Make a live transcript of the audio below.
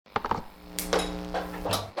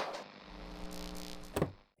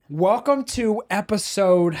Welcome to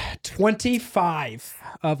episode 25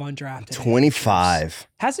 of Undrafted. 25. Amateurs.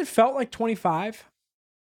 Has it felt like 25?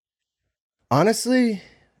 Honestly,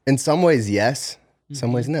 in some ways, yes.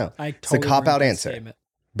 Some ways, no. It's a cop-out answer,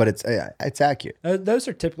 but it's accurate. Those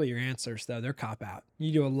are typically your answers, though. They're cop-out.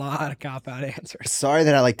 You do a lot of cop-out answers. Sorry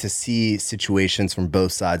that I like to see situations from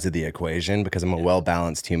both sides of the equation because I'm a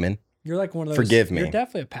well-balanced human. You're like one of those. Forgive me. You're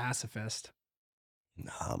definitely a pacifist.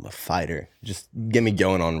 No, I'm a fighter. Just get me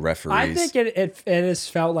going on referees. I think it has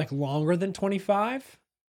felt like longer than 25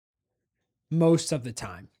 most of the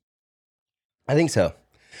time. I think so.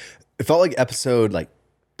 It felt like episode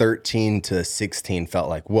 13 to 16 felt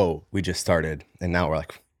like, whoa, we just started. And now we're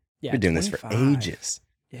like, we're doing 25. This for ages.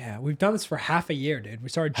 Yeah, we've done this for half a year, dude. We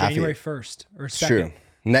started January 1st or 2nd. True.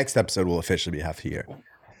 Next episode will officially be half a year.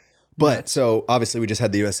 But so obviously we just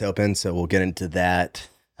had the US Open, so we'll get into that.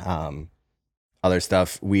 Other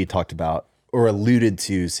stuff we talked about or alluded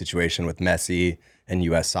to situation with Messi and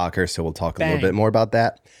US soccer. So we'll talk a little bit more about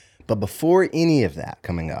that. But before any of that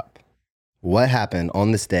coming up, what happened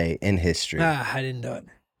on this day in history? I didn't do it.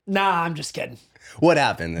 Nah, I'm just kidding. What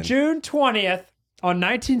happened then? June 20th in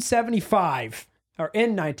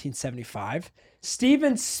 1975,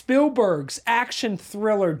 Steven Spielberg's action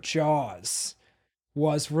thriller Jaws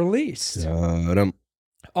was released.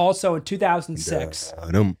 Also in 2006,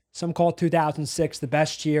 some call 2006 the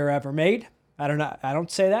best year ever made. I don't know. I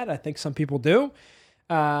don't say that. I think some people do.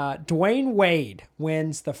 Dwayne Wade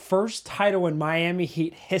wins the first title in Miami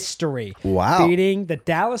Heat history. Wow. Beating the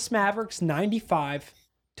Dallas Mavericks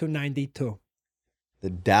 95-92. The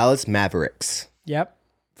Dallas Mavericks. Yep.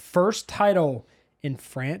 First title in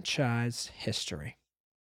franchise history.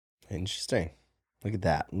 Interesting. Look at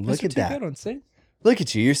that. Look at that. Good ones, see? Look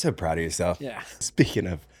at you. You're so proud of yourself. Yeah. Speaking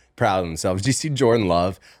of proud of themselves, do you see Jordan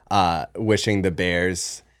Love wishing the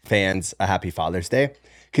Bears fans a happy Father's Day?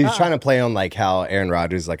 Because he's trying to play on like how Aaron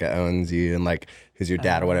Rodgers owns you and like who's your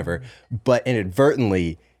dad or whatever. But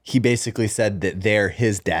inadvertently, he basically said that they're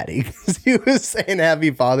his daddy. He was saying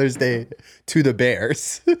happy Father's Day to the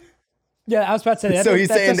Bears. Yeah, I was about to say that. So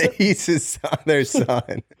he's saying that he's his son, their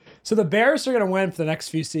son. So the Bears are going to win for the next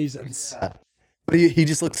few seasons. But he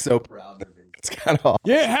just looks so proud. It's kind of awesome.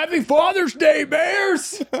 Yeah, happy Father's Day,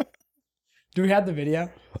 Bears. Do we have the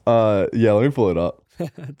video? Yeah, let me pull it up.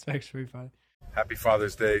 That's actually funny. Happy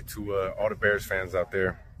Father's Day to all the Bears fans out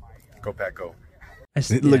there. Go Pack Go.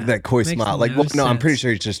 Look at that coy smile. I'm pretty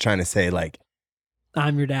sure he's just trying to say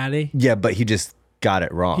I'm your daddy. Yeah, but he just got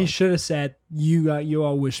it wrong. He should have said, you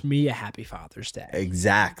all wish me a happy Father's Day.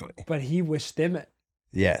 Exactly. But he wished them it.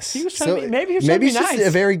 Yes. He was trying to be, maybe he was trying to be nice. He's just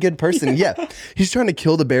a very good person. Yeah. He's trying to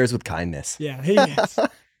kill the Bears with kindness. Yeah, he is. So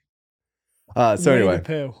anyway,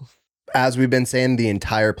 as we've been saying the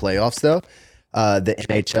entire playoffs, though, the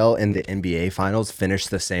NHL and the NBA finals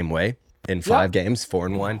finished the same way in 5 games,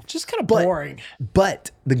 4-1. Just kind of boring.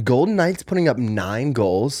 But the Golden Knights putting up 9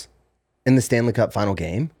 goals in the Stanley Cup final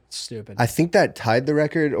game. Stupid. I think that tied the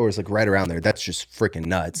record or was right around there. That's just freaking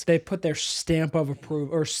nuts. They put their stamp of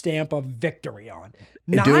approval or stamp of victory on.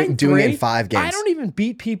 Doing it in 5 games. I don't even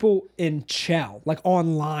beat people in Chell,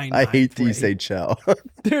 online. I hate that you say Chell.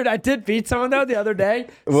 Dude, I did beat someone though the other day.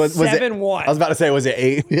 Was 7-1. I was about to say, was it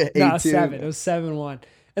 8? No, 7. It was 7-1.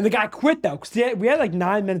 And the guy quit though, because we had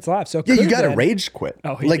 9 minutes left. So you got to rage quit.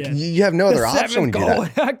 Oh, did. You have no other option when you do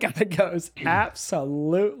that. That guy goes,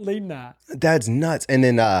 absolutely not. That's nuts. And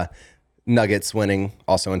then Nuggets winning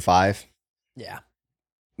also in 5. Yeah.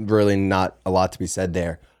 Really not a lot to be said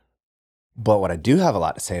there. But what I do have a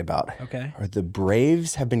lot to say about are the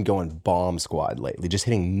Braves have been going bomb squad lately, just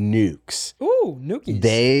hitting nukes. Ooh, nukies.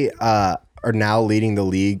 They are now leading the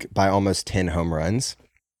league by almost 10 home runs.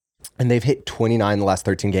 And they've hit 29 in the last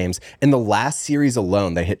 13 games. In the last series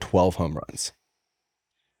alone, they hit 12 home runs.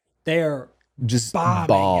 They are just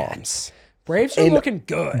bombs. Braves are looking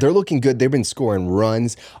good. They're looking good. They've been scoring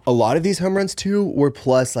runs. A lot of these home runs, too, were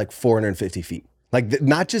plus 450 feet.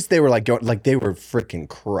 Not just they were going, they were freaking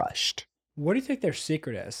crushed. What do you think their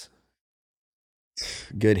secret is?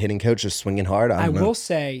 Good hitting coach, just swinging hard. I will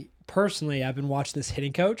say, personally, I've been watching this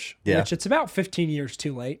hitting coach, which it's about 15 years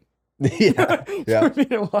too late. Yeah. For me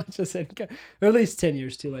to watch this hitting coach. Or at least 10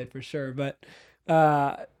 years too late for sure. But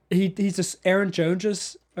he's just Aaron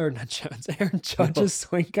Judge's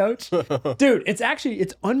swing coach. Dude, it's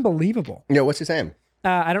unbelievable. Yeah, what's his name?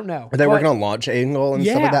 I don't know. Are they working on launch angle and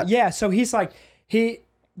stuff like that? Yeah, so he's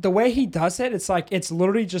the way he does it, it's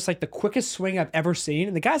literally just the quickest swing I've ever seen.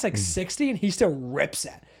 And the guy's 60 and he still rips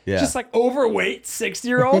it. Yeah. Just overweight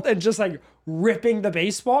 60-year-old and just ripping the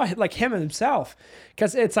baseball like him and himself.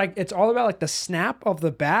 Because it's all about the snap of the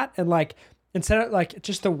bat and instead of like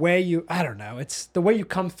just the way you, I don't know, it's the way you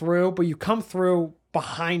come through, but you come through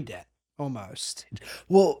behind it almost.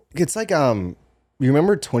 Well, it's like you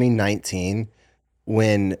remember 2019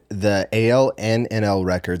 when the AL and NL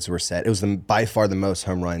records were set. It was by far the most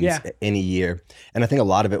home runs in a year. And I think a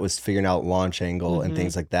lot of it was figuring out launch angle and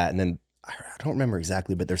things like that. And then I don't remember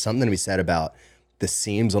exactly, but there's something to be said about the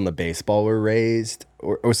seams on the baseball were raised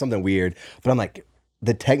or something weird. But I'm like,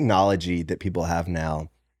 the technology that people have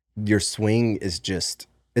now, your swing is just,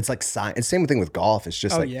 it's like science. It's the same thing with golf. It's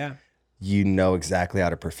just you know exactly how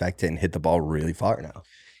to perfect it and hit the ball really far now.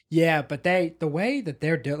 Yeah, but the way that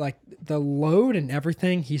they're doing, like the load and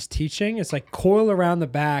everything he's teaching, it's like coil around the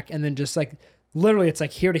back and then just like literally it's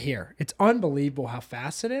like here to here. It's unbelievable how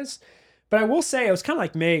fast it is. But I will say it was kind of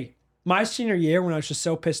like me. My senior year when I was just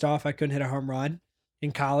so pissed off I couldn't hit a home run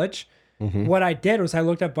in college. What I did was I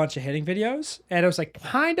looked up a bunch of hitting videos and it was like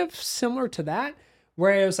kind of similar to that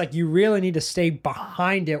where it was like you really need to stay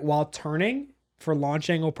behind it while turning for launch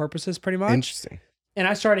angle purposes pretty much. Interesting. And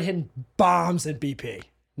I started hitting bombs at BP.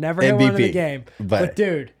 Never hit one in the game. But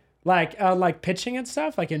dude, like pitching and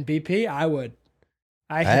stuff, like in BP,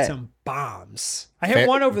 I hit some bombs. I hit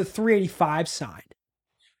one over the 385 sign.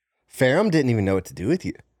 Ferrum didn't even know what to do with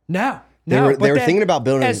you. No. They were thinking about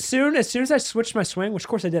building. As soon as I switched my swing, which of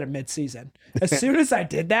course I did it mid-season, as soon as I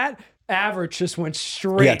did that, average just went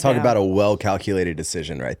straight down. Talk about a well-calculated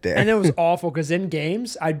decision right there. And it was awful because in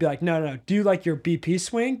games, I'd be like, no, do like your BP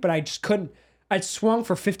swing, but I just couldn't. I'd swung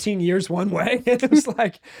for 15 years one way. It was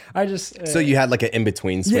like, I just... so you had like an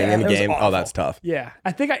in-between swing in the game? Oh, that's tough. Yeah.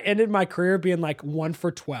 I think I ended my career being like 1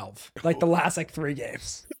 for 12, like the last like 3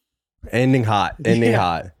 games. Ending hot.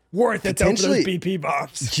 Hot. Worth it to open those BP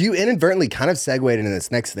bombs. You inadvertently kind of segued into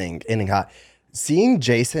this next thing, ending hot. Seeing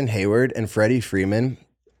Jason Hayward and Freddie Freeman,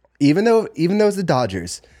 even though it's the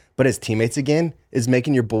Dodgers, but as teammates again, is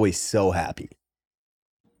making your boy so happy.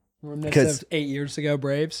 Because 8 years ago,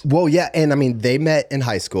 Braves. Well, yeah, and I mean, they met in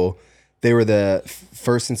high school. They were the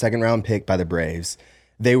first and second round pick by the Braves.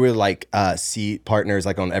 They were like seat partners,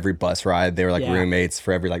 like on every bus ride. They were like roommates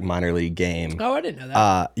for every like minor league game. Oh, I didn't know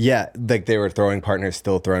that. Yeah, like they were throwing partners,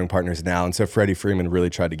 still throwing partners now. And so Freddie Freeman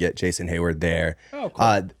really tried to get Jason Hayward there. Oh,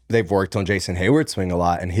 cool. They've worked on Jason Hayward's swing a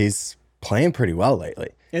lot, and he's playing pretty well lately.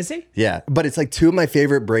 Is he? Yeah, but it's like 2 of my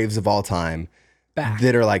favorite Braves of all time.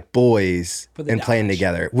 That are like boys and playing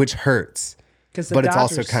together, which hurts. But it's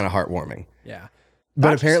also kind of heartwarming. Yeah.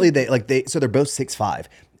 But apparently they're both 6'5",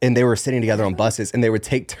 and they were sitting together on buses, and they would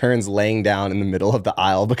take turns laying down in the middle of the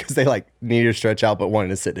aisle because they like needed to stretch out but wanted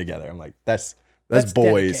to sit together. I'm like, that's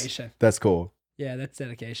boys. Dedication. That's cool. Yeah, that's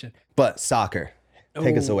dedication. But soccer,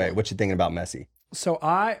 take us away. What you thinking about Messi? So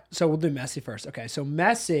we'll do Messi first. Okay, so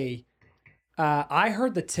Messi. I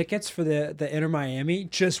heard the tickets for the Inter Miami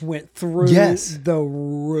just went through the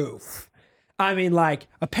roof. I mean, like,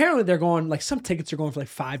 apparently they're going, like, some tickets are going for like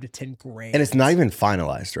 $5 to $10,000. And it's not even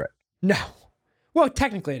finalized, right? No. Well,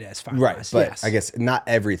 technically it is finalized. Right, but I guess not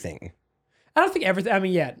everything. I don't think everything,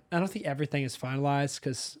 I don't think everything is finalized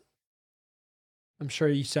because I'm sure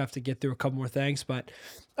you still have to get through a couple more things. But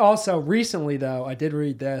also recently, though, I did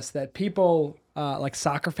read this, that people, like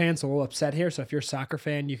soccer fans, are a little upset here. So if you're a soccer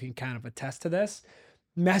fan, you can kind of attest to this.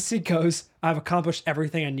 Messi goes, I've accomplished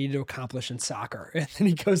everything I needed to accomplish in soccer. And then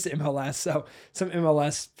he goes to MLS. So some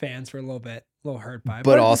MLS fans were a little hurt by it.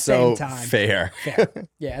 But also fair.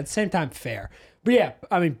 Yeah, at the same time, fair. But yeah,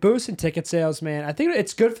 I mean, boost in ticket sales, man. I think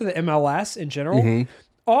it's good for the MLS in general. Mm-hmm.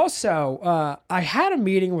 Also, I had a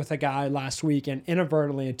meeting with a guy last week and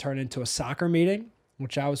inadvertently it turned into a soccer meeting,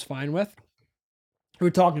 which I was fine with. We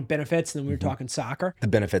were talking benefits and then we were talking soccer. The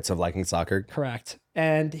benefits of liking soccer. Correct.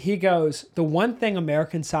 And he goes, the one thing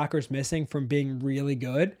American soccer is missing from being really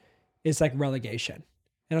good is like relegation.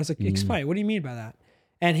 And I was like, explain, what do you mean by that?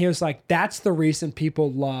 And he was like, that's the reason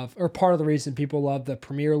people love, or part of the reason people love the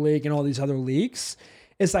Premier League and all these other leagues.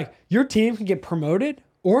 It's like your team can get promoted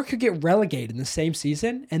or could get relegated in the same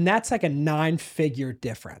season. And that's like a 9-figure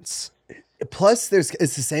difference. Plus,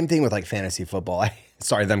 it's the same thing with like fantasy football.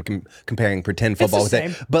 Sorry, them comparing pretend football with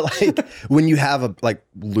it. But like when you have a like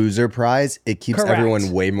loser prize, it keeps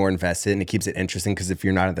everyone way more invested and it keeps it interesting because if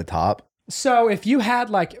you're not at the top. So if you had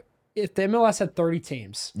if the MLS had 30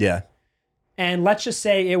 teams. Yeah. And let's just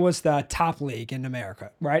say it was the top league in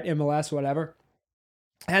America, right? MLS, whatever.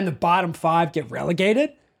 And the bottom 5 get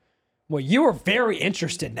relegated. Well, you are very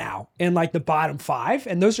interested now in like the bottom 5.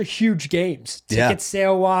 And those are huge games. Ticket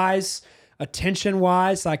sale wise, attention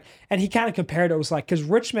wise. And he kind of compared it was like, because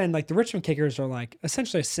Richmond, like the Richmond Kickers are like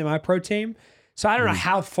essentially a semi-pro team. So I don't know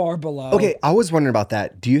how far below. Okay, I was wondering about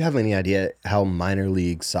that. Do you have any idea how minor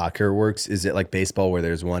league soccer works? Is it like baseball where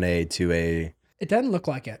there's 1A, 2A? It doesn't look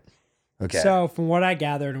like it. Okay. So from what I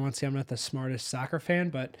gathered, and once again, I'm not the smartest soccer fan,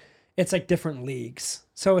 but it's like different leagues.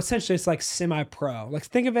 So essentially it's like semi-pro. Like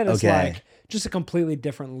think of it as like just a completely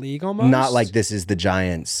different league almost. Not like this is the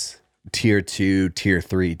Giants tier 2, tier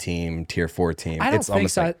 3 team, tier 4 team. I don't It's think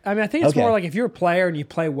almost so. like, I mean, I think it's more like if you're a player and you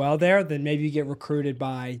play well there, then maybe you get recruited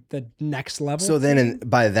by the next level. So then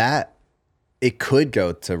by that, it could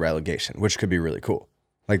go to relegation, which could be really cool.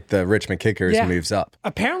 Like the Richmond Kickers moves up.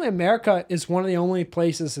 Apparently America is one of the only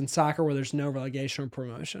places in soccer where there's no relegation or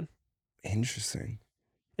promotion. Interesting.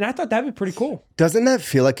 And I thought that'd be pretty cool. Doesn't that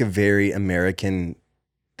feel like a very American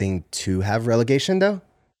thing to have relegation though?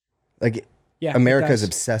 Like America's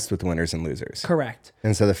obsessed with winners and losers. Correct.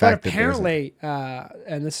 And so the fact that apparently,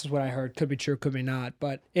 and this is what I heard, could be true, could be not,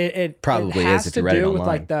 but it probably has is to do with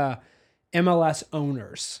like the MLS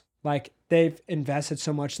owners. Like they've invested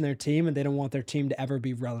so much in their team and they don't want their team to ever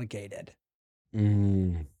be relegated.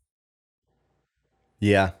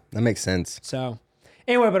 Yeah, that makes sense. So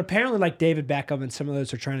anyway, but apparently like David Beckham and some of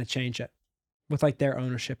those are trying to change it with like their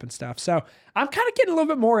ownership and stuff. So I'm kind of getting a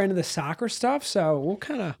little bit more into the soccer stuff. So we'll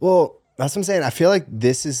kind of. Well, that's what I'm saying. I feel like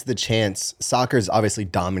this is the chance. Soccer's obviously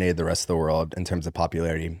dominated the rest of the world in terms of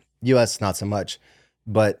popularity. US, not so much.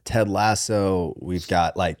 But Ted Lasso, we've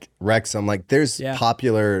got like Wrexham. Like there's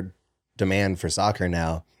popular demand for soccer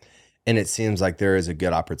now. And it seems like there is a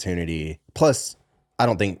good opportunity. Plus, I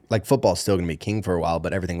don't think like football's still going to be king for a while,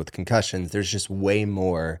 but everything with concussions, there's just way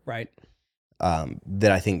more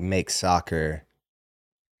that I think makes soccer,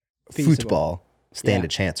 football, stand a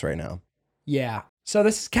chance right now. Yeah. So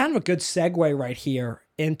this is kind of a good segue right here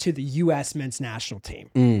into the U.S. men's national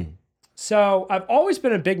team. So I've always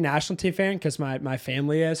been a big national team fan because my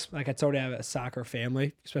family is. Like I told you, I have a soccer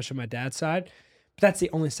family, especially my dad's side. But that's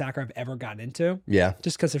the only soccer I've ever gotten into. Yeah.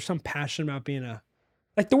 Just because there's some passion about being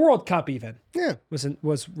like the World Cup even. Yeah.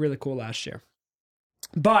 Was really cool last year.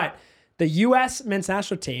 But the U.S. men's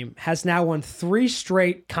national team has now won 3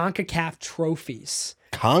 straight CONCACAF trophies.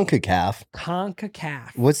 CONCACAF?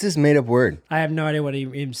 CONCACAF. What's this made up word? I have no idea what it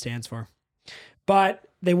even stands for. But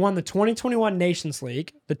they won the 2021 Nations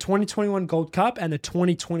League, the 2021 Gold Cup, and the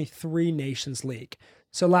 2023 Nations League.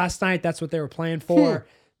 So last night, that's what they were playing for.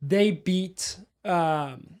 They beat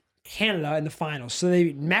Canada in the finals. So they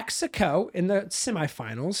beat Mexico in the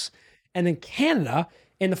semifinals and then Canada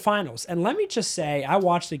in the finals. And let me just say, I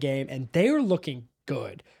watched the game and they were looking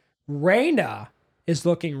good. Reyna is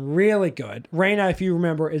looking really good. Reyna, if you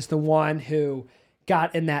remember, is the one who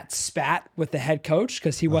got in that spat with the head coach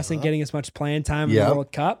because he wasn't getting as much playing time in the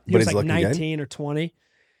World Cup. He was like 19 or 20.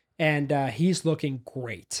 And he's looking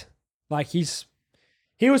great. Like he was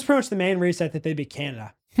pretty much the main reason I think they beat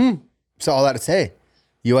Canada. So all that to say,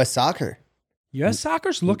 U.S. soccer. U.S.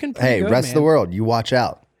 soccer's looking pretty good, rest of the world, you watch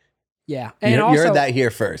out. Yeah. And you also, heard that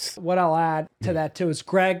here first. What I'll add to that too is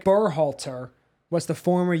Greg Berhalter was the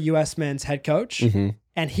former U.S. men's head coach.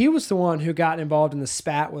 And he was the one who got involved in the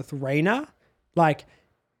spat with Reyna. Like,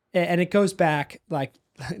 and it goes back like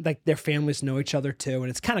their families know each other too. And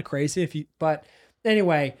it's kind of crazy but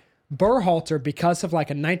anyway, Berhalter, because of like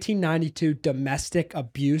a 1992 domestic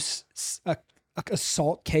abuse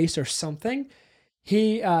assault case or something,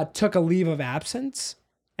 he took a leave of absence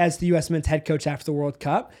as the U.S. men's head coach after the World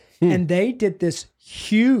Cup. And they did this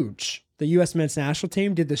the U.S. men's national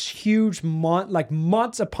team did this huge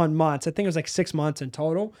months upon months. I think it was like 6 months in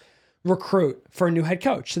total, recruit for a new head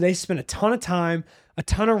coach. So they spent a ton of time, a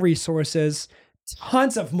ton of resources,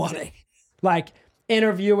 tons of money, like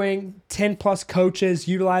interviewing 10 plus coaches,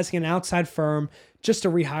 utilizing an outside firm just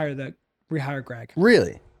to rehire Greg.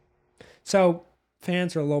 Really? So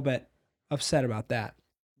fans are a little bit upset about that.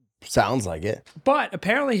 Sounds like it. But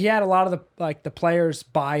apparently he had a lot of the players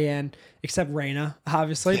buy in, except Reyna,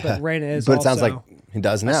 obviously. Yeah. But Reyna is it sounds like he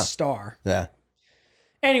does now. A star. Yeah.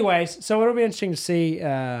 Anyways, so it'll be interesting to see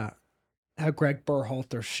how Greg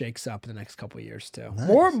Berhalter shakes up in the next couple of years too.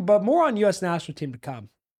 Nice. More on U.S. national team to come.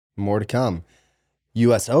 More to come.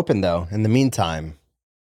 U.S. Open though. In the meantime,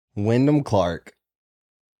 Wyndham Clark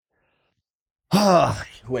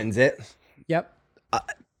wins it. Yep.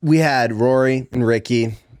 We had Rory and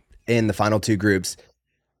Ricky in the final 2 groups.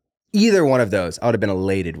 Either one of those I would have been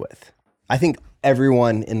elated with. I think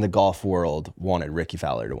everyone in the golf world wanted Ricky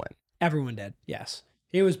Fowler to win. Everyone did, yes.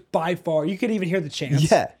 He was by far, you could even hear the chants.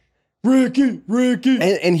 Yeah. Ricky.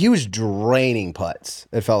 And he was draining putts,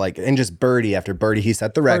 it felt like. And just birdie after birdie. He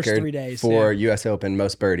set the record 3 days, for U.S. Open,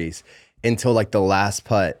 most birdies, until like the last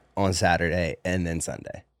putt on Saturday and then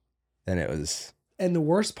Sunday. And it was... And the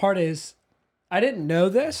worst part is, I didn't know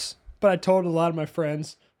this, but I told a lot of my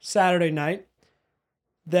friends Saturday night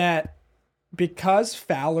that because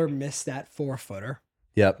Fowler missed that 4-footer,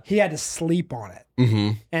 Yep. He had to sleep on it.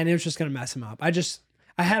 Mm-hmm. And it was just going to mess him up.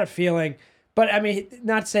 I had a feeling, but I mean,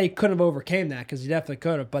 not to say he couldn't have overcame that because he definitely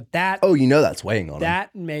could have, but that. Oh, that's weighing on him.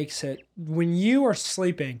 That makes it, when you are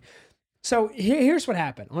sleeping. So here's what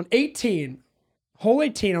happened. On 18, hole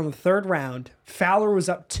 18 on the third round, Fowler was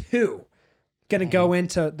up 2. Going to go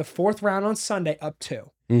into the 4th round on Sunday up 2,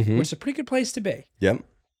 which is a pretty good place to be. Yep.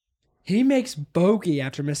 He makes bogey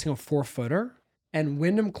after missing a 4-footer, and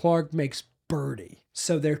Wyndham Clark makes birdie.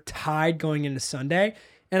 So they're tied going into Sunday.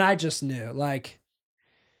 And I just knew, like,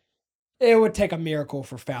 it would take a miracle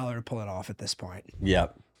for Fowler to pull it off at this point.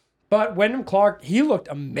 Yep. But Wyndham Clark, he looked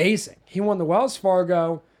amazing. He won the Wells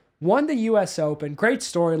Fargo, won the U.S. Open. Great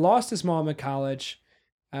story. Lost his mom in college,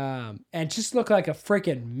 and just looked like a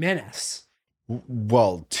freaking menace.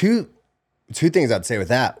 Well, two things I'd say with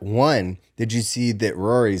that. One, did you see that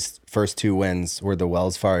Rory's first 2 wins were the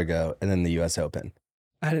Wells Fargo and then the U.S. Open?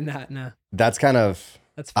 I did not know. That's kind of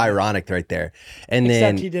ironic right there. And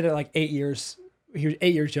Except he did it like 8 years. He was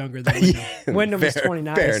 8 years younger than Wyndham. Wyndham was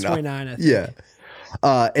 29. He was 29, I think.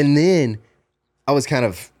 Yeah. And then I was kind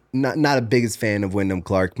of not a biggest fan of Wyndham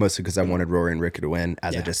Clark, mostly because I wanted Rory and Ricky to win,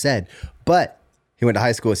 as I just said. But he went to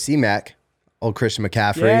high school with C-Mac. Old Christian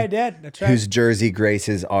McCaffrey. Yeah, I did. That's right. Whose jersey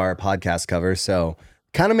graces our podcast cover. So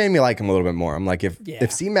kind of made me like him a little bit more. I'm like,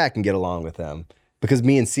 if C-Mac can get along with them, because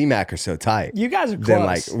me and C-Mac are so tight. You guys are close. Then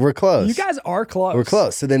like, we're close. You guys are close. We're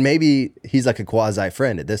close. So then maybe he's like a quasi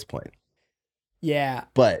friend at this point. Yeah.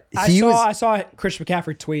 But I saw Christian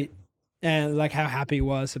McCaffrey tweet and like how happy he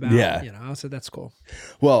was about it. I said, that's cool.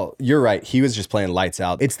 Well, you're right. He was just playing lights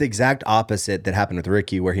out. It's the exact opposite that happened with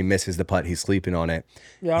Ricky, where he misses the putt. He's sleeping on it.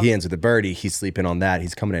 Yeah. He ends with a birdie. He's sleeping on that.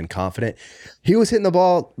 He's coming in confident. He was hitting the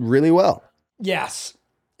ball really well. Yes.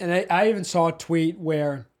 And I even saw a tweet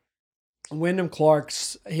where Wyndham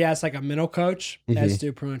Clark's, he has like a mental coach, as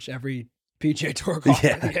do pretty much every PGA Tour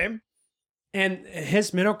golfer game. And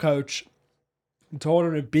his mental coach told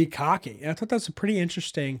him to be cocky. And I thought that's a pretty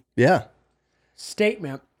interesting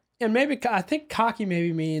statement. And maybe, I think cocky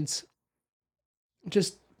maybe means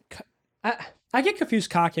just, I get confused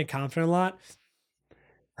cocky and confident a lot.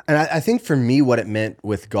 And I think for me, what it meant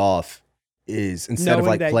with golf is instead knowing of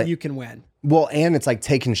like that you can win. Well, and it's like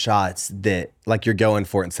taking shots that like you're going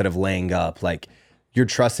for it instead of laying up. Like you're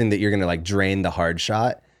trusting that you're going to like drain the hard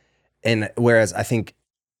shot. And whereas I think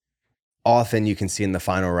often you can see in the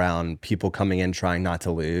final round, people coming in trying not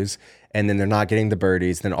to lose, and then they're not getting the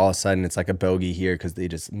birdies. Then all of a sudden it's like a bogey here because they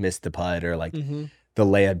just missed the putt, or like the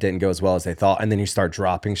layup didn't go as well as they thought. And then you start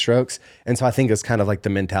dropping strokes. And so I think it's kind of like the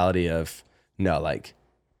mentality of, no, like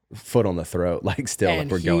foot on the throat, like still,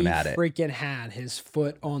 and like we're going at it. He freaking had his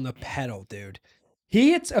foot on the pedal, dude.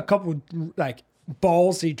 He hits a couple like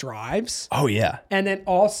ballsy drives. Oh yeah. And then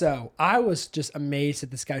also, I was just amazed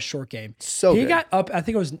at this guy's short game. So he good. got up, I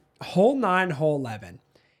think it was hole 9, hole 11.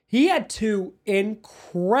 He had 2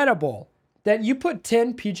 incredible that you put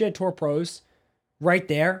 10 PGA Tour pros right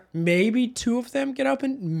there. Maybe 2 of them get up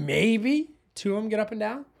and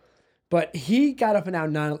down. But he got up and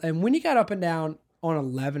down 9. And when he got up and down on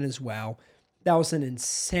 11 as well, that was an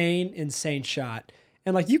insane shot.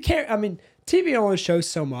 And like, you can't, I mean, TV only shows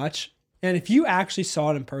so much. And if you actually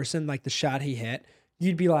saw it in person, like the shot he hit,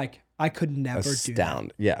 you'd be like, I could never do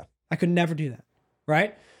that. Yeah. I could never do that.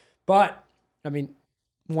 Right. But I mean,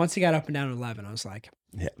 once he got up and down 11, I was like,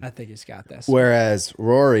 I think he's got this. Whereas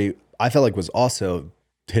Rory, I felt like was also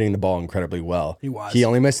hitting the ball incredibly well. He was. He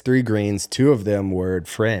only missed 3 greens. 2 of them were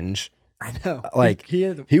fringe. I know. Like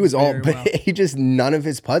he was all, but he just, none of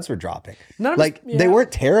his putts were dropping. They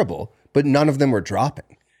weren't terrible, but none of them were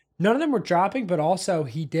dropping. None of them were dropping, but also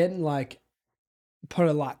he didn't like put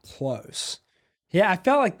a lot close. Yeah, I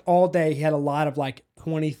felt like all day he had a lot of like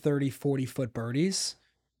 20, 30, 40 foot birdies.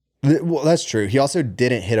 Well, that's true. He also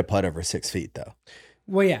didn't hit a putt over 6 feet though.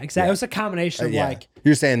 Well, yeah, exactly. It was a combination of like.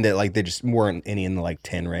 You're saying that like they just weren't any in the like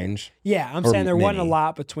 10 range? Yeah, I'm saying there wasn't a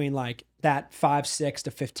lot between like that 5, 6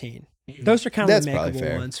 to 15. Those are kind of the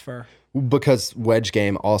makeable ones for. Because wedge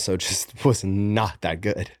game also just was not that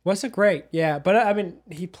good. Wasn't great, yeah. But I mean,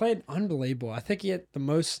 he played unbelievable. I think he had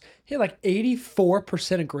like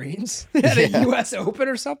 84% of greens at a U.S. Open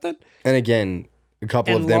or something. And again, a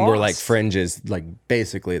couple of them were like fringes, like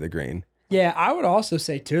basically the green. Yeah, I would also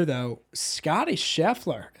say too, though, Scotty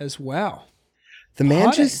Scheffler as well. The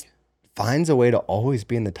man just finds a way to always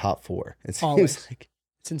be in the top 4. It seems like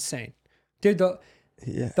it's insane, dude.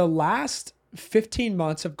 The last 15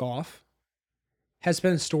 months of golf has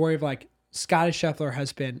been a story of like Scotty Scheffler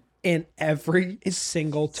has been in every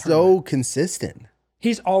single tournament. So consistent.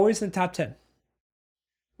 He's always in the top 10.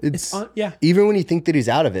 It's even when you think that he's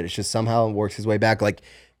out of it, it's just somehow works his way back. Like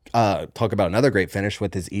talk about another great finish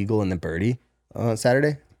with his eagle and the birdie on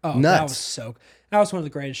Saturday. Oh, Nuts. that was one of the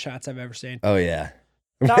greatest shots I've ever seen. Oh, yeah.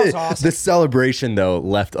 That was awesome. The celebration, though,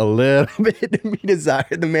 left a little bit to be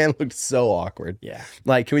desired. The man looked so awkward. Yeah.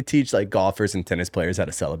 Like, can we teach like golfers and tennis players how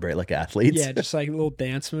to celebrate like athletes? Yeah, just like little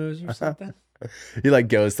dance moves or something. He like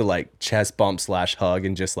goes to like chest bump / hug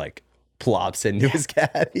and just like plops into his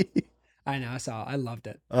caddy. I know. I loved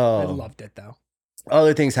it. Oh. I loved it though.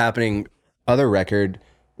 Other things happening. Other record.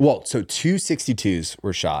 Well, so 2 62s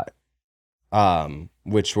were shot,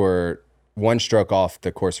 which were one stroke off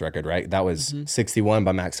the course record, right? That was 61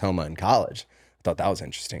 by Max Homa in college. I thought that was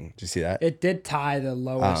interesting. Did you see that? It did tie the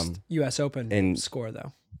lowest U.S. Open score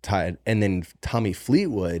though. Tied. And then Tommy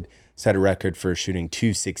Fleetwood set a record for shooting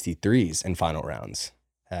 2 63s in final rounds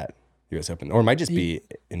at U.S. Open, or it might just be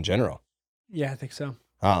in general. Yeah, I think so.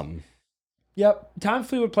 Yep. Tommy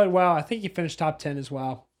Fleetwood played well. I think he finished top 10 as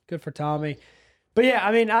well. Good for Tommy. But yeah,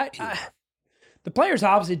 I mean, the players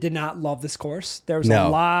obviously did not love this course. There was a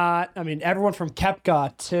lot. I mean, everyone from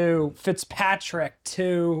Koepka to Fitzpatrick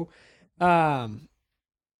to, I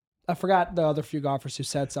forgot the other few golfers who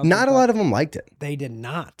said something. Not a lot of them liked it. They did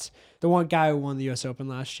not. The one guy who won the U.S. Open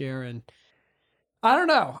last year. And I don't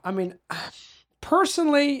know. I mean,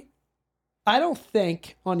 personally, I don't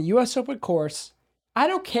think on a U.S. Open course, I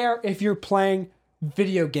don't care if you're playing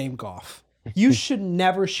video game golf. You should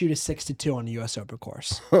never shoot a 62 on a U.S. Open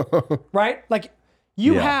course, right? Like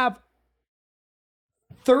you have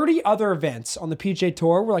 30 other events on the PGA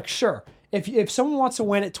Tour. We're like, sure, if someone wants to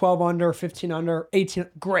win at 12 under, 15 under, 18,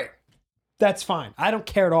 great. That's fine. I don't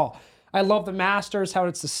care at all. I love the Masters, how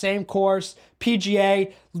it's the same course.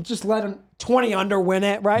 PGA, just let them 20 under win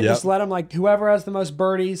it, right? Yep. Just let them like whoever has the most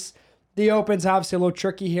birdies. The Open's obviously a little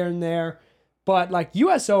tricky here and there. But like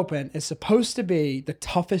U.S. Open is supposed to be the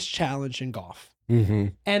toughest challenge in golf. Mm-hmm.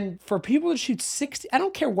 And for people to shoot 60, I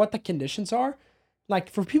don't care what the conditions are.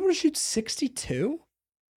 Like for people to shoot 62,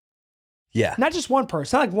 yeah, not just one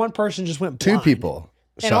person. Not like one person just went two blind. people.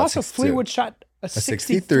 And also 62. Fleetwood shot a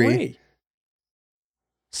 63.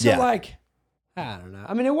 So yeah. like, I don't know.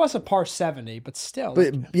 I mean, it was a par 70, but still.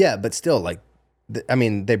 But like, yeah, but still, like, I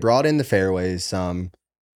mean, they brought in the fairways,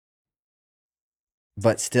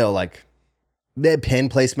 but still, like, the pin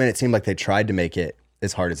placement, it seemed like they tried to make it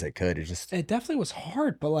as hard as they could. It definitely was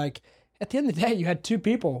hard, but like at the end of the day, you had two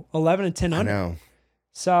people, 11 and 10 under. I know.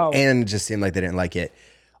 So and it just seemed like they didn't like it.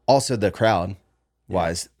 Also, the crowd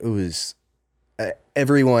wise, it was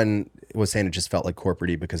everyone was saying it just felt like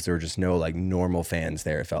corporate-y because there were just no like normal fans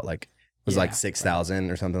there. It felt like it was like 6,000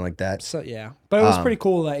 or something like that. So yeah, but it was pretty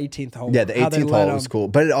cool, that 18th hole. Yeah, the 18th hole was cool,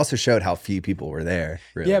 but it also showed how few people were there.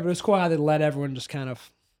 Really. Yeah, but it was cool how they let everyone just kind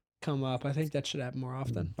of come up. I think that should happen more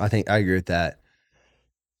often. I agree with that.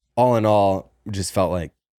 All in all, just felt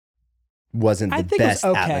like wasn't the best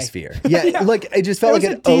atmosphere. Yeah, like it just felt like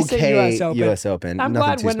an okay US Open. I'm Nothing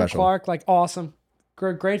glad too Wyndham special. Clark, like awesome.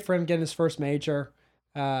 Great for him getting his first major.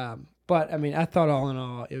 But I mean, I thought all in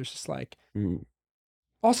all, it was just like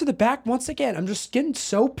also the back, once again, I'm just getting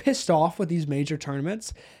so pissed off with these major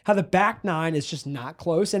tournaments, how the back nine is just not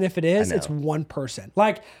close. And if it is, it's one person.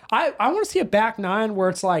 Like I want to see a back nine where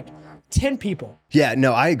it's like 10 people. Yeah,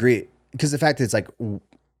 no, I agree. Because the fact that it's like,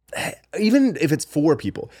 even if it's 4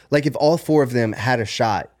 people, like if all 4 of them had a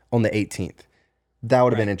shot on the 18th, that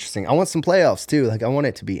would have been interesting. I want some playoffs too. Like I want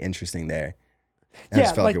it to be interesting there. And I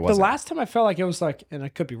just felt like it wasn't. The last time I felt like it was like, and I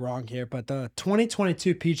could be wrong here, but the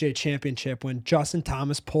 2022 PGA Championship when Justin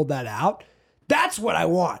Thomas pulled that out, that's what I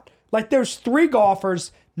want. Like there's 3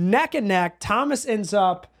 golfers neck and neck. Thomas ends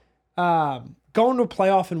up going to a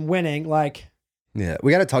playoff and winning. Like, yeah,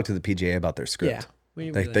 we got to talk to the PGA about their script.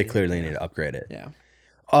 Yeah, they clearly need to upgrade it. Yeah.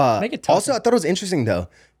 Make it tough. Also, I thought it was interesting though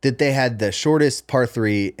that they had the shortest par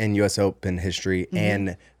 3 in U.S. Open history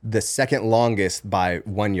and the second longest by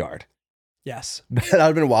 1 yard. Yes. That would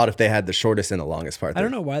have been wild if they had the shortest and the longest par 3. I don't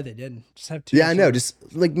know why they didn't. Just have 2. Yeah, I know.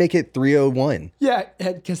 Just like make it 301. Yeah,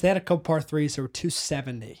 because they had a couple par 3s, so were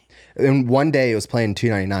 270. And one day it was playing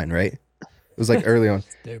 299, right? It was like early on.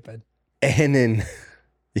 Stupid. And then,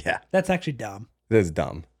 yeah. That's actually dumb. That's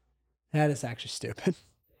dumb. That is actually stupid.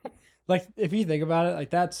 Like, if you think about it, like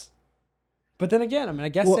that's... But then again, I mean, I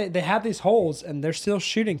guess they have these holes and they're still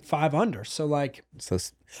shooting 5 under. So, like,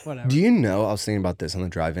 whatever. Do you know, I was thinking about this on the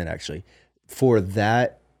drive-in, actually. For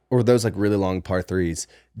that, or those, like, really long par 3s,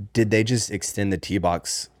 did they just extend the tee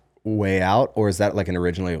box way out? Or is that, like,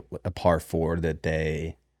 originally a par 4 that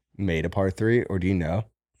they made a par 3? Or do you know?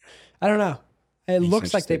 I don't know. It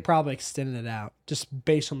looks like they probably extended it out just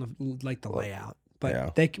based on the layout.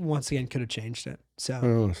 But they, once again, could have changed it.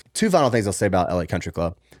 So 2 final things I'll say about LA Country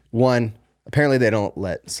Club. 1, Apparently they don't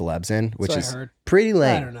let celebs in, which is heard. pretty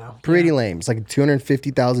lame. I don't know. Pretty lame. It's like a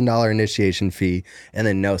 $250,000 initiation fee and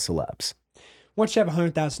then no celebs. Once you have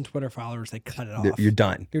 100,000 Twitter followers, they cut it off. You're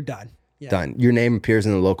done. You're done. Yeah. Done. Your name appears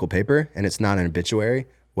in the local paper and it's not an obituary,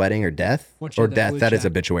 wedding or death. Or death. That is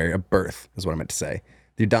obituary. A birth is what I meant to say.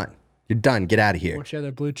 You're done. You're done. Get out of here. Once you have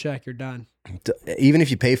their blue check, you're done. Even if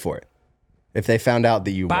you pay for it. If they found out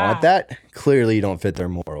that you want that, clearly you don't fit their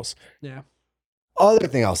morals. Yeah. Other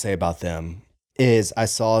thing I'll say about them is I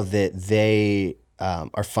saw that they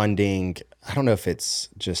are funding, I don't know if it's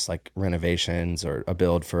just like renovations or a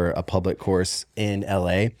build for a public course in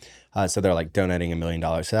LA. So they're like donating $1 million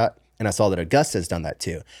to that. And I saw that Augusta's done that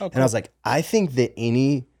too. Oh, cool. And I was like, I think that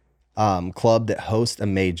any club that hosts a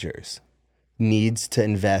majors needs to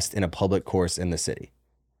invest in a public course in the city.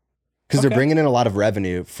 Because they're bringing in a lot of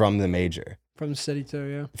revenue from the major. From the city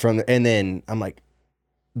too, yeah. And then I'm like,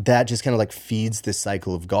 that just kind of like feeds this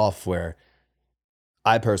cycle of golf where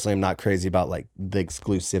I personally am not crazy about like the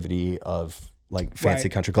exclusivity of like fancy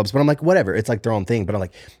country clubs, but I'm like, whatever, it's like their own thing. But I'm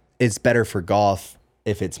like, it's better for golf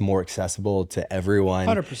if it's more accessible to everyone.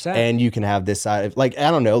 100%. And you can have this side of like,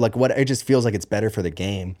 I don't know, like what, it just feels like it's better for the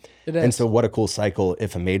game. It is. And so what a cool cycle.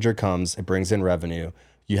 If a major comes, it brings in revenue,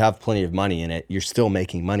 you have plenty of money in it, you're still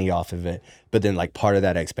making money off of it. But then like part of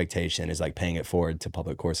that expectation is like paying it forward to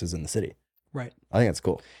public courses in the city. Right. I think that's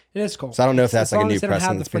cool. It is cool. So I don't know if that's like a new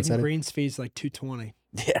precedent that's been set. The greens fees like $220.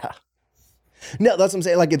 Yeah. No, that's what I'm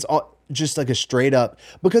saying. Like it's all just like a straight up,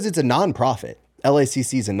 because it's a nonprofit.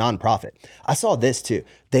 LACC is a nonprofit. I saw this too.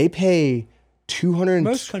 They pay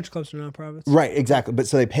Most country clubs are nonprofits. Right, exactly. But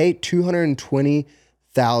so they pay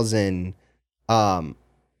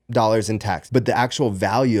 $220,000 in tax, but the actual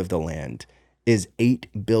value of the land is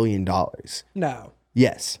 $8 billion. No.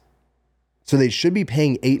 Yes. So they should be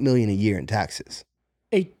paying $8 million a year in taxes.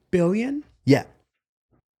 $8 billion? Yeah.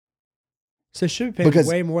 So they should be paying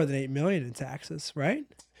way more than $8 million in taxes, right?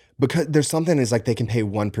 Because there's something is like they can pay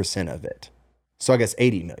 1% of it. So I guess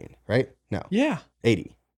 80 million, right? No. Yeah.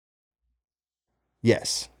 80.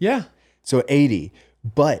 Yes. Yeah. So 80.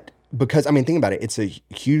 But because, I mean, think about it. It's a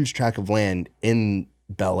huge tract of land in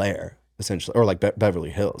Bel Air, essentially, or like Beverly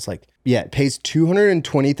Hills. Like, yeah, it pays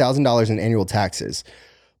 $220,000 in annual taxes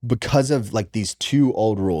because of like these two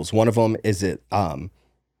old rules. One of them is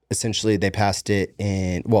essentially they passed it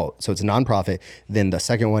in, so it's a nonprofit. Then the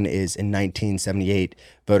second one is in 1978,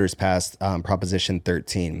 voters passed Proposition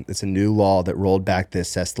 13. It's a new law that rolled back the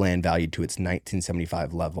assessed land value to its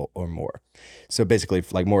 1975 level or more. So basically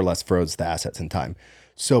like more or less froze the assets in time.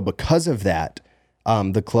 So because of that,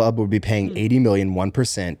 the club would be paying $80 million,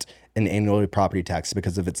 1% in annual property tax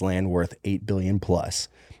because of its land worth $8 billion plus.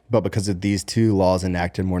 But because of these two laws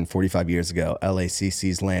enacted more than 45 years ago,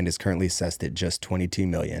 LACC's land is currently assessed at just $22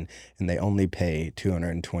 million, and they only pay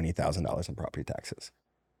 $220,000 in property taxes.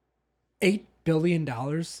 $8 billion?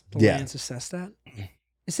 The land's assessed at?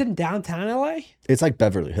 Is it in downtown LA? It's like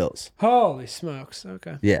Beverly Hills. Holy smokes.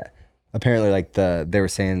 Okay. Yeah. Apparently, like they were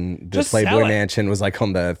saying the Just Playboy Mansion was like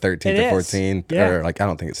on the 13th or 14th, or like I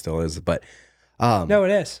don't think it still is, but no,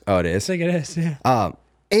 it is. Oh, it is. I think it is. Yeah.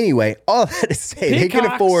 Anyway, all that to say, they can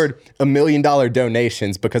afford $1 million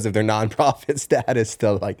donations because of their nonprofit status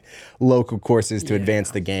to like local courses to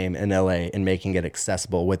advance the game in LA and making it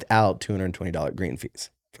accessible without $220 green fees.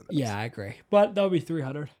 Yeah, I agree, but that'll be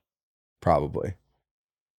 $300 probably.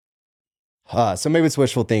 So maybe it's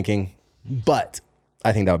wishful thinking, but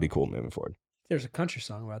I think that would be cool moving forward. There's a country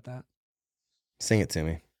song about that. Sing it to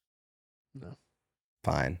me. No.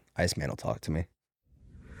 Fine. Iceman will talk to me.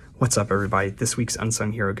 What's up, everybody? This week's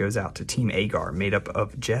Unsung Hero goes out to Team Agar, made up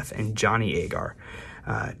of Jeff and Johnny Agar.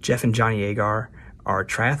 Jeff and Johnny Agar are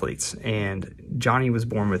triathletes, and Johnny was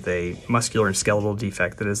born with a muscular and skeletal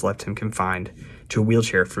defect that has left him confined to a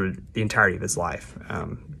wheelchair for the entirety of his life.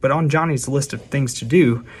 But on Johnny's list of things to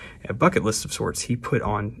do, a bucket list of sorts, he put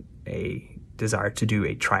on a desire to do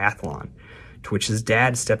a triathlon, to which his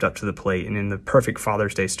dad stepped up to the plate. And in the perfect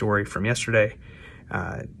Father's Day story from yesterday,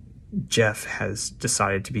 Jeff has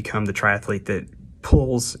decided to become the triathlete that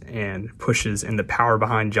pulls and pushes and the power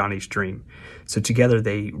behind Johnny's dream. So together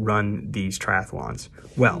they run these triathlons.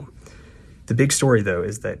 Well, the big story, though,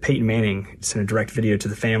 is that Peyton Manning sent a direct video to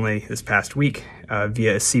the family this past week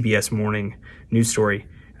via a CBS Morning news story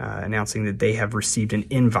announcing that they have received an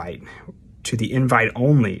invite to the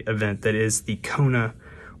invite-only event that is the Kona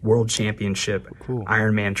World Championship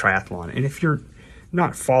Ironman Triathlon. And if you're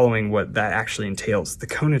not following what that actually entails, the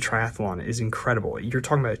Kona Triathlon is incredible. You're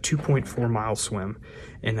talking about a 2.4-mile swim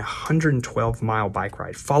and a 112-mile bike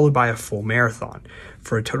ride, followed by a full marathon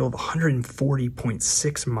for a total of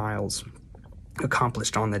 140.6 miles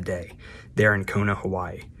accomplished on the day there in Kona,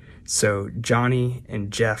 Hawaii. So Johnny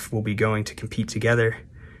and Jeff will be going to compete together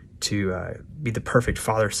to be the perfect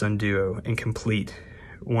father-son duo and complete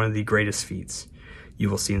one of the greatest feats you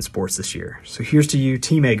will see in sports this year. So here's to you,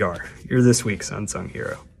 Team Agar. You're this week's unsung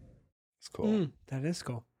hero. It's cool. That is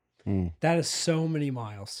cool. That is so many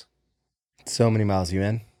miles. So many miles. You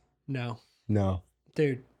in? No.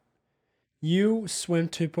 Dude. You swim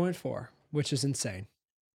 2.4, which is insane.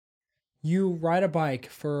 You ride a bike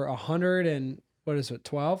for 100 and,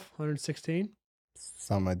 116?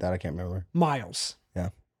 Something like that. I can't remember. Miles. Yeah.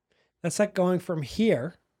 That's like going from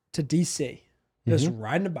here to DC, just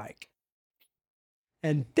riding a bike.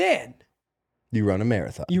 And then you run a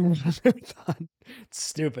marathon. It's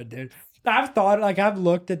stupid, dude. I've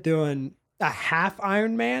looked at doing a half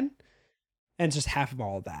Ironman and just half of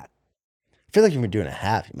all of that. I feel like if you're doing a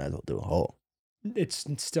half, you might as well do a whole. It's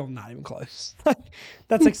still not even close.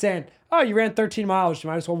 That's like saying, oh, you ran 13 miles. You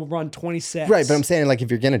might as well run 26. Right, but I'm saying, like, if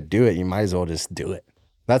you're going to do it, you might as well just do it.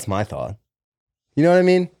 That's my thought. You know what I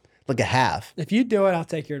mean? Like a half. If you do it, I'll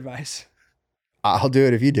take your advice. I'll do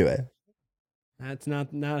it if you do it. That's not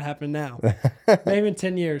happening now. Maybe in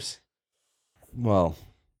 10 years. Well,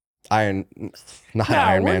 Iron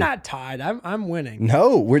Man. We're not tied. I'm winning.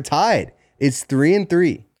 No, we're tied. It's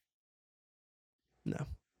 3-3. No.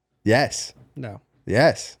 Yes. No.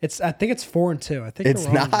 Yes. I think it's 4-2. I think it's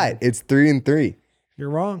you're wrong, not. man. It's 3-3. You're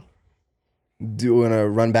wrong. Do you want to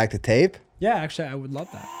run back the tape? Yeah, actually, I would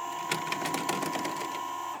love that.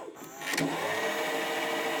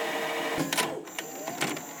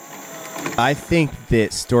 I think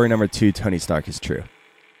that story number 2, Tony Stark, is true.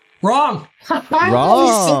 Wrong.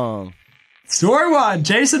 Wrong. Story 1,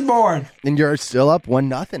 Jason Bourne. And you're still up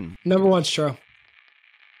 1-0. Number 1's true.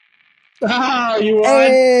 Oh, you won.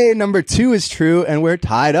 Hey, number 2 is true, and we're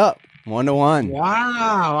tied up 1-1.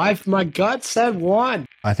 Wow. My gut said 1.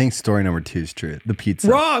 I think story number 2 is true. The pizza.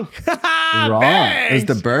 Wrong. Wrong. It was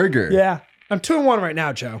the burger. Yeah. I'm 2-1 right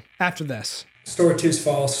now, Joe, after this. Story 2's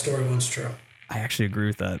false. Story 1's true. I actually agree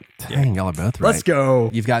with that. Dang, y'all are both right. Let's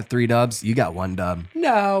go. You've got 3 dubs. You got 1 dub.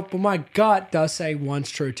 No, but my gut does say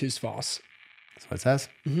 1's true, 2's false. That's what it says.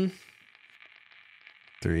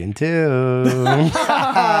 3-2.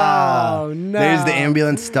 Oh, no. There's the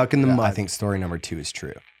ambulance stuck in the mud. I think story number 2 is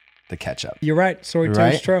true. The ketchup. You're right. Story 2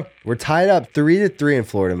 is true. We're tied up 3-3 in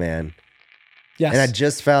Florida, man. Yes. And I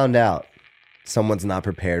just found out someone's not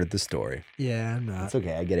prepared with the story. Yeah, I'm not. It's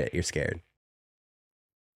okay. I get it. You're scared.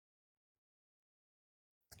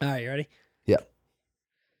 All right, you ready? Yeah.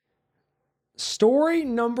 Story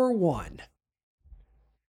number 1.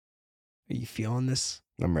 Are you feeling this?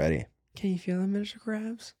 I'm ready. Can you feel the miniature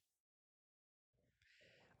crabs?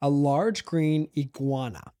 A large green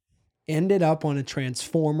iguana ended up on a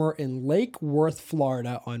transformer in Lake Worth,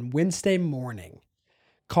 Florida on Wednesday morning,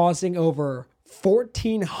 causing over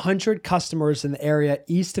 1,400 customers in the area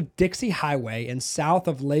east of Dixie Highway and south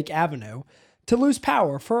of Lake Avenue to lose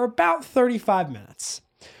power for about 35 minutes,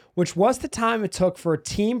 which was the time it took for a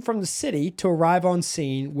team from the city to arrive on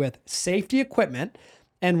scene with safety equipment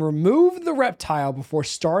and remove the reptile before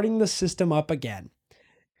starting the system up again.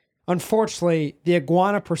 Unfortunately, the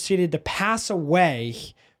iguana proceeded to pass away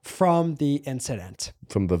from the incident.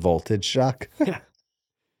 From the voltage shock?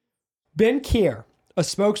 Ben Keir, a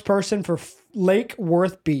spokesperson for Lake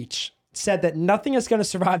Worth Beach, said that nothing is going to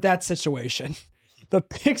survive that situation. The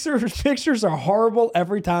pictures are horrible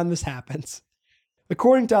every time this happens.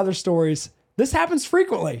 According to other stories, this happens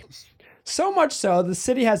frequently. So much so, the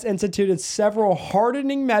city has instituted several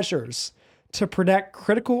hardening measures to protect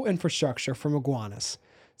critical infrastructure from iguanas,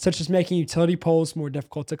 such as making utility poles more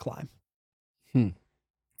difficult to climb.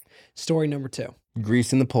 Story number 2.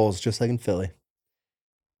 Grease in the poles, just like in Philly.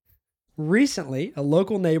 Recently, a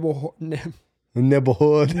local neighborhood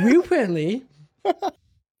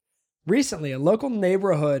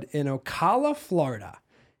in Ocala, Florida,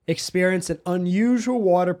 experienced an unusual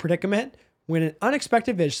water predicament when an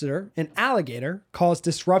unexpected visitor, an alligator, caused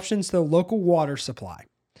disruptions to the local water supply.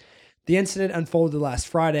 The incident unfolded last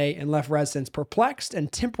Friday and left residents perplexed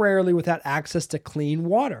and temporarily without access to clean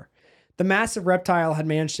water. The massive reptile had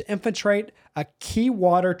managed to infiltrate a key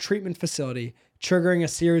water treatment facility, triggering a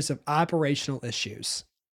series of operational issues.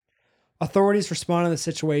 Authorities responded to the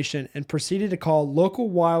situation and proceeded to call local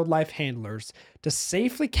wildlife handlers to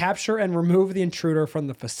safely capture and remove the intruder from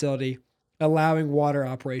the facility, allowing water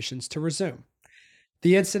operations to resume.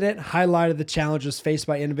 The incident highlighted the challenges faced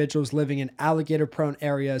by individuals living in alligator-prone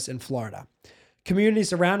areas in Florida.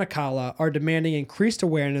 Communities around Ocala are demanding increased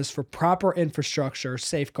awareness for proper infrastructure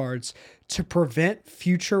safeguards to prevent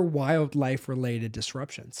future wildlife-related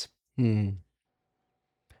disruptions. Good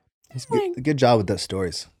job with those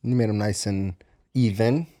stories. You made them nice and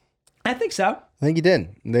even. I think so. I think you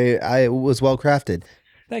did. It was well crafted.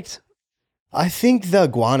 Thanks. I think the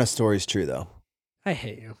iguana story is true, though. I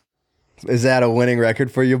hate you. Is that a winning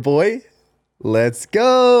record for you, boy? Let's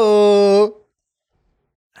go.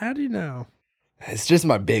 How do you know? It's just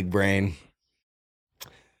my big brain.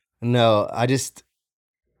 No, I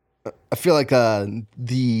feel like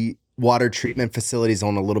the water treatment facility is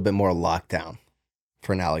on a little bit more lockdown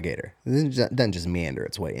for an alligator. It doesn't just meander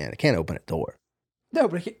its way in. It can't open a door. No,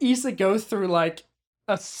 but it can easily go through like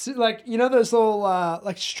those little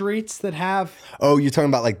like streets that have. Oh, you're talking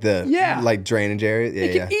about like the like drainage area? Yeah,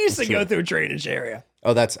 it can easily go through a drainage area.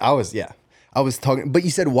 Oh, I was talking, but you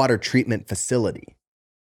said water treatment facility.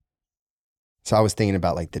 So I was thinking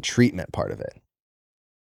about like the treatment part of it.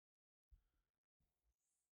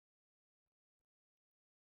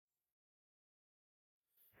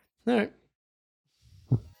 All right.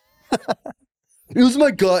 It was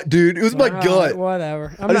my gut, dude. It was my gut.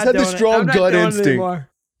 Whatever. I just had the strong gut instinct.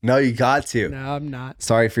 No, you got to. No, I'm not.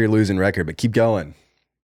 Sorry for your losing record, but keep going.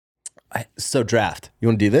 So draft. You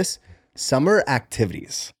want to do this? Summer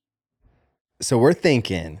activities. So we're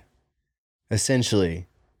thinking, essentially,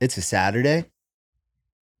 it's a Saturday.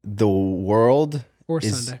 The world or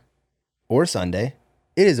Sunday.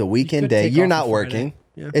 It is a weekend day. You're not working.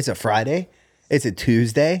 Yeah. It's a Friday. It's a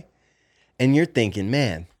Tuesday. And you're thinking,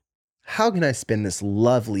 man, how can I spend this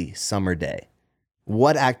lovely summer day?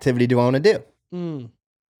 What activity do I want to do?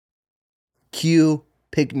 Cue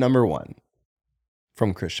pick number 1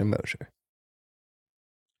 from Christian Mosher.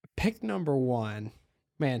 Pick number 1.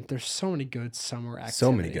 Man, there's so many good summer activities.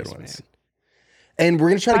 So many good ones. Man. And we're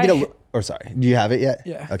going to try to get sorry. Do you have it yet?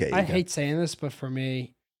 Yeah. Okay. I hate saying this, but for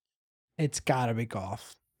me, it's got to be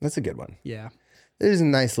golf. That's a good one. Yeah. There's a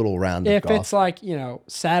nice little round of golf. If it's like,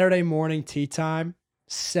 Saturday morning tee time,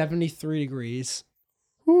 73 degrees.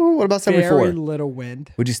 Ooh, what about 74? Very little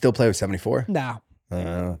wind. Would you still play with 74? No.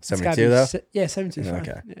 72 though? Yeah, 72 is fine.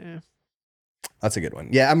 Okay. Yeah. That's a good one.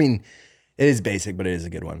 Yeah, I mean, it is basic, but it is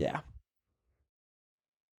a good one. Yeah.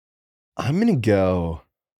 I'm going to go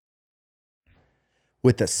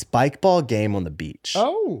with the spike ball game on the beach.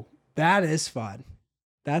 Oh, that is fun.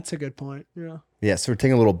 That's a good point. Yeah. Yeah, so we're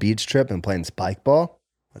taking a little beach trip and playing spike ball.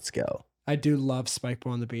 Let's go. I do love spike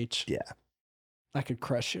ball on the beach. Yeah. I could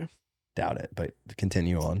crush you. Doubt it, but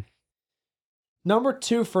continue on. Number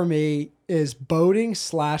 2 for me is boating /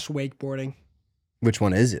 wakeboarding. Which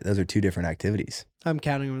one is it? Those are 2 different activities. I'm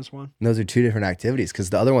counting them as one. Those are 2 different activities because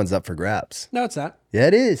the other one's up for grabs. No, it's not. Yeah,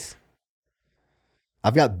 it is.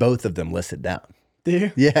 I've got both of them listed down. Do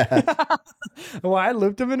you? Yeah. Well, I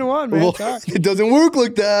looped them into one, man. Well, it doesn't work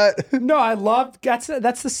like that. No, I love that's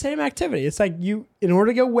the same activity. It's like in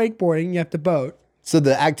order to go wakeboarding, you have to boat. So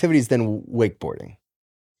the activity is then wakeboarding.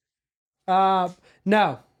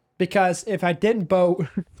 No, because if I didn't boat,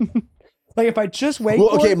 like if I just wakeboard.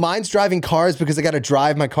 Well, okay, mine's driving cars because I got to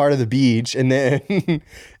drive my car to the beach, and then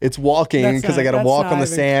it's walking because I got to walk on the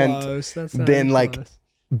sand. Then like close.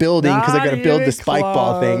 Building because I got to build the spike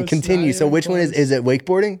ball thing. Continue. So which one is it?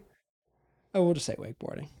 Wakeboarding? Oh, we'll just say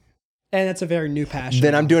wakeboarding, and that's a very new passion.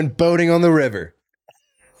 Then I'm doing boating on the river.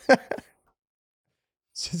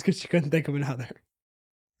 Just because you couldn't think of another.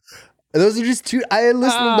 Those are just 2. I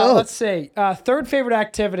listened to both. Let's see. Third favorite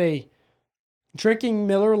activity: drinking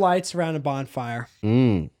Miller Lights around a bonfire.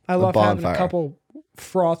 I love having a couple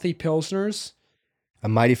frothy pilsners. A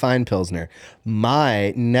mighty fine pilsner.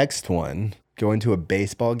 My next one: going to a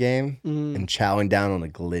baseball game and chowing down on a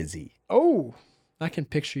glizzy. Oh, I can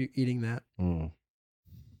picture you eating that.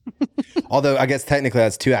 Although I guess technically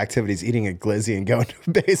that's 2 activities: eating a glizzy and going to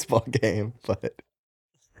a baseball game. But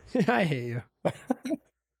I hate you.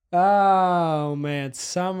 Oh man,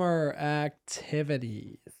 summer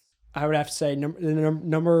activities. I would have to say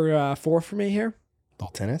number 4 for me here. Ball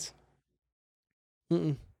tennis.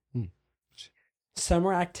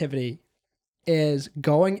 Summer activity is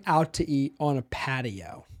going out to eat on a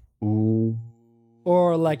patio. Ooh.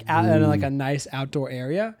 Or like out in like a nice outdoor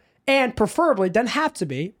area, and preferably doesn't have to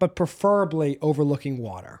be, but preferably overlooking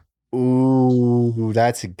water. Ooh,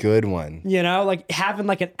 that's a good one. Like having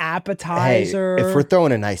like an appetizer. Hey, if we're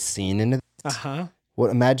throwing a nice scene into this,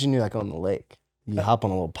 What? Imagine you're like on the lake. You hop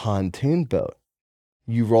on a little pontoon boat.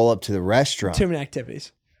 You roll up to the restaurant. Too many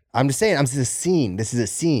activities. I'm just saying, this is a scene. This is a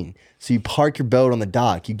scene. So you park your boat on the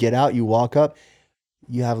dock. You get out, you walk up,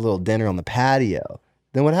 you have a little dinner on the patio.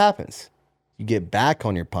 Then what happens? You get back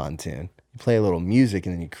on your pontoon, you play a little music,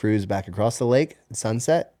 and then you cruise back across the lake at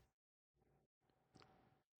sunset.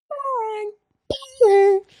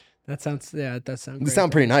 That sounds, yeah, it does sound It great.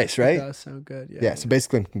 sounds pretty nice, right? It does sound good, yeah. Yeah, so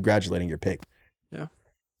basically I'm congratulating your pick. Yeah.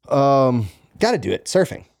 Gotta do it.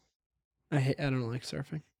 Surfing. I don't like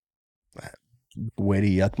surfing. Way to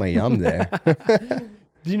yuck my yum there.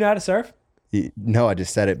 Do you know how to surf? No, I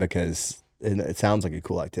just said it because it sounds like a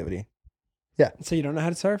cool activity. Yeah. So you don't know how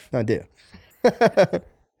to surf? I do.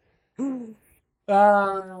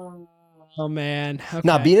 Oh man. Okay.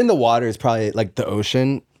 Now, being in the water is probably like the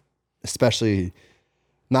ocean, especially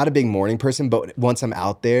not a big morning person, but once I'm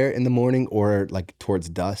out there in the morning or like towards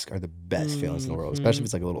dusk are the best feelings in the world, especially if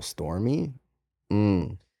it's like a little stormy.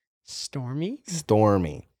 Stormy?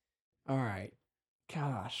 Stormy. All right.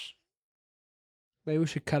 Gosh. Maybe we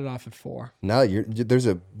should cut it off at 4. No, there's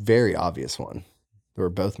a very obvious one that we're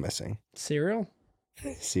both missing. Cereal?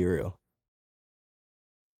 Cereal.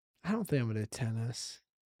 I don't think I'm going to do tennis.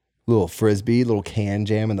 Little frisbee, little can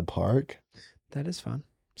jam in the park. That is fun.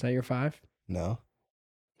 Is that your 5? No.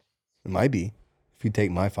 It might be. If you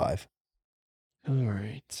take my 5. All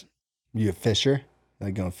right. You a fisher?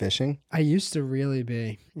 Like going fishing? I used to really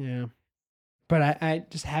be. Yeah. But I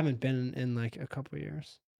just haven't been in like a couple of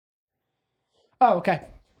years. Oh, okay.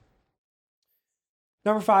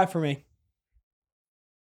 Number 5 for me.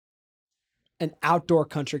 An outdoor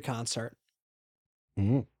country concert.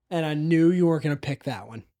 Mm. And I knew you weren't going to pick that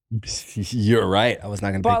one. You're right. I was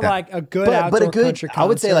not going to pick But that. like a good outdoor country concert. I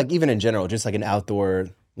would say like even in general, just like an outdoor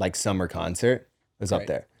like summer concert is up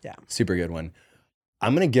there. Yeah. Super good one.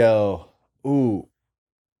 I'm going to go,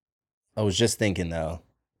 I was just thinking though,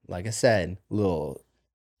 like I said, little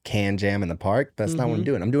can jam in the park. That's not what I'm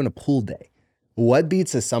doing. I'm doing a pool day. What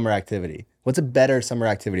beats a summer activity? What's a better summer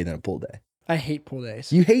activity than a pool day? I hate pool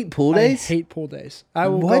days. You hate pool days? I hate pool days. I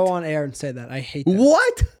will go on air and say that. I hate them.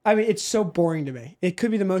 What? I mean, it's so boring to me. It could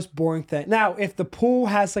be the most boring thing. Now, if the pool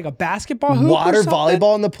has like a basketball hoop Water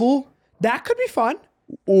volleyball in the pool? that could be fun.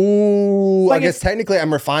 Ooh, Like I guess technically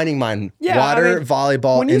I'm refining mine. Yeah, Water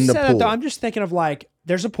volleyball when you in the said pool. it, though, I'm just thinking of like,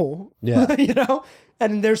 there's a pool, Yeah. you know,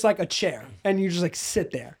 and there's like a chair, and you just like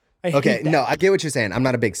sit there. I Okay, hate that. no, I get what you're saying. I'm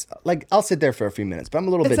not a big, like, I'll sit there for a few minutes, but I'm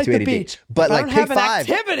a little It's bit like too the ADD. beach. But I like don't pick have an 5.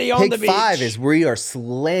 activity on pick the 5 beach. is we are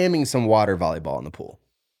slamming some water volleyball in the pool.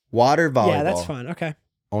 Water volleyball. Yeah, that's fun. Okay.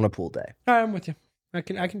 On a pool day. All right, I'm with you. I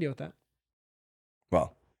can deal with that.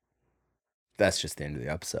 Well, that's just the end of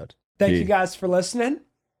the episode. Thank you guys for listening.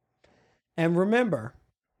 And remember,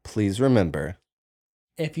 please remember,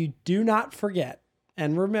 if you do not forget,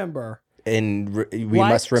 and remember, we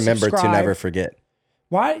like, must remember to subscribe. never forget.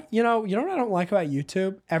 Why, you know what I don't like about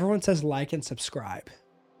YouTube? Everyone says like and subscribe.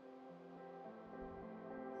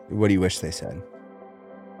 What do you wish they said?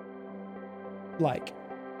 Like.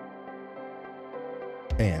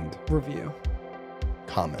 And. Review.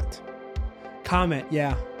 Comment. Comment,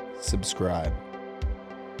 yeah. Subscribe.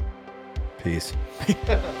 Peace.